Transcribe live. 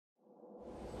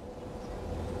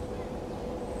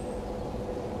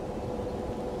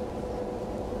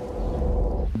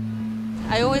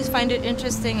I always find it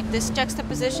interesting, this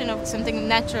juxtaposition of something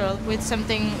natural with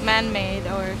something man-made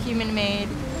or human-made,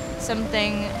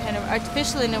 something kind of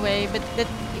artificial in a way, but that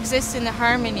exists in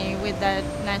harmony with that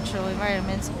natural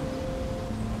environment.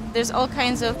 There's all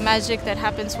kinds of magic that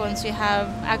happens once you have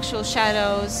actual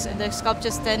shadows, the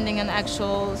sculpture standing on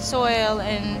actual soil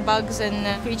and bugs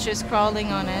and creatures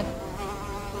crawling on it.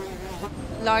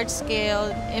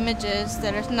 Large-scale images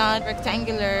that are not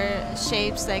rectangular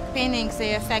shapes like paintings,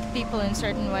 they affect people in a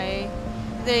certain way.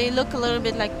 They look a little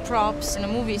bit like props in a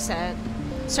movie set.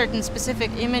 Certain specific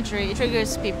imagery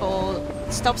triggers people,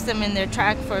 stops them in their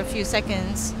track for a few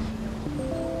seconds.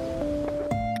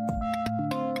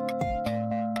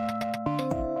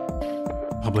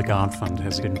 Public Art Fund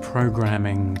has been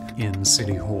programming in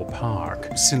City Hall Park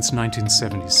since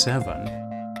 1977.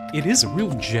 It is a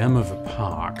real gem of a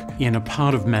park in a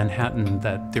part of Manhattan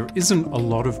that there isn't a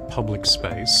lot of public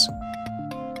space.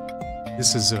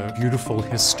 This is a beautiful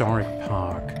historic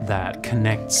park that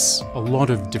connects a lot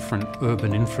of different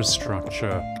urban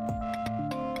infrastructure.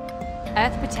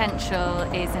 Earth Potential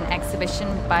is an exhibition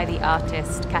by the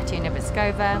artist Katja,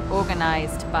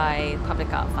 organised by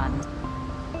Public Art Fund.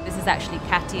 This is actually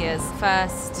Katja's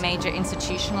first major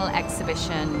institutional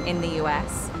exhibition in the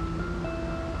US.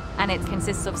 And it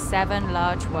consists of 7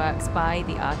 large works by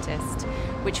the artist,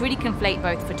 which really conflate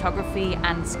both photography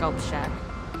and sculpture.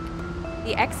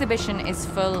 The exhibition is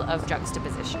full of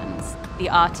juxtapositions. The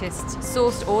artist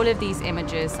sourced all of these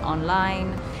images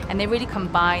online, and they really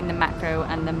combine the macro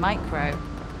and the micro.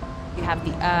 You have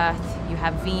the Earth, you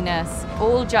have Venus,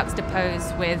 all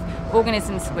juxtaposed with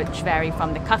organisms which vary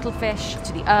from the cuttlefish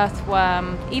to the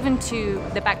earthworm, even to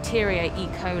the bacteria E.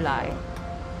 coli.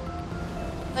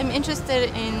 I'm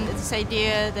interested in this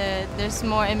idea that there's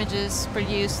more images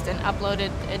produced and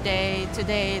uploaded a day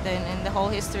today than in the whole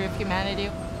history of humanity.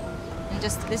 And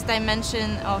just this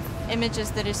dimension of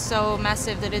images that is so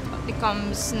massive that it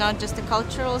becomes not just a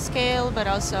cultural scale, but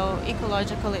also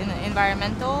ecological and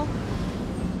environmental.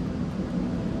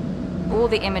 All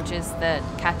the images that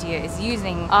Katja is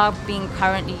using are being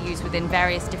currently used within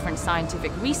various different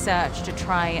scientific research to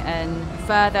try and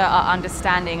further our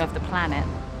understanding of the planet.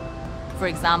 For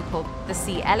example, the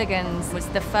C. elegans was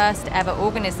the first ever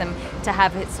organism to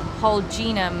have its whole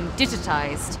genome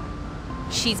digitized.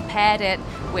 She's paired it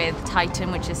with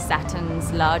Titan, which is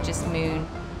Saturn's largest moon.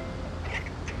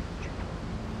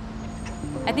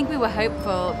 I think we were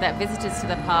hopeful that visitors to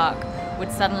the park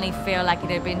would suddenly feel like it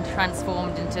had been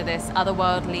transformed into this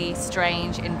otherworldly,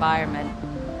 strange environment.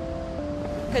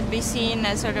 Could be seen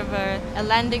as sort of a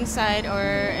landing site or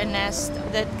a nest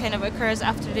that kind of occurs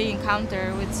after the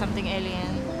encounter with something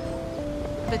alien.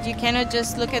 But you cannot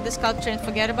just look at the sculpture and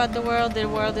forget about the world. The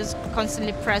world is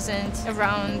constantly present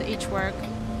around each work.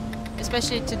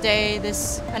 Especially today,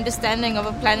 this understanding of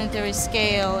a planetary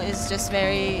scale is just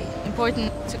very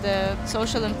important to the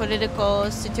social and political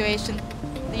situation.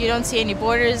 You don't see any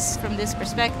borders from this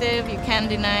perspective. You can't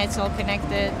deny it's all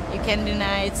connected. You can't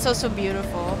deny it's so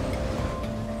beautiful.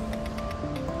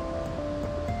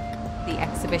 The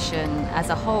exhibition as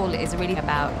a whole is really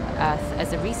about Earth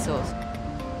as a resource.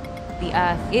 The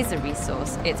Earth is a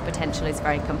resource. Its potential is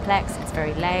very complex, it's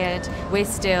very layered. We're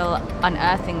still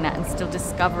unearthing that and still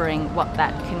discovering what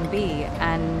that can be.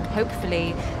 And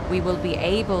hopefully we will be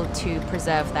able to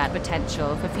preserve that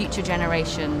potential for future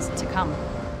generations to come.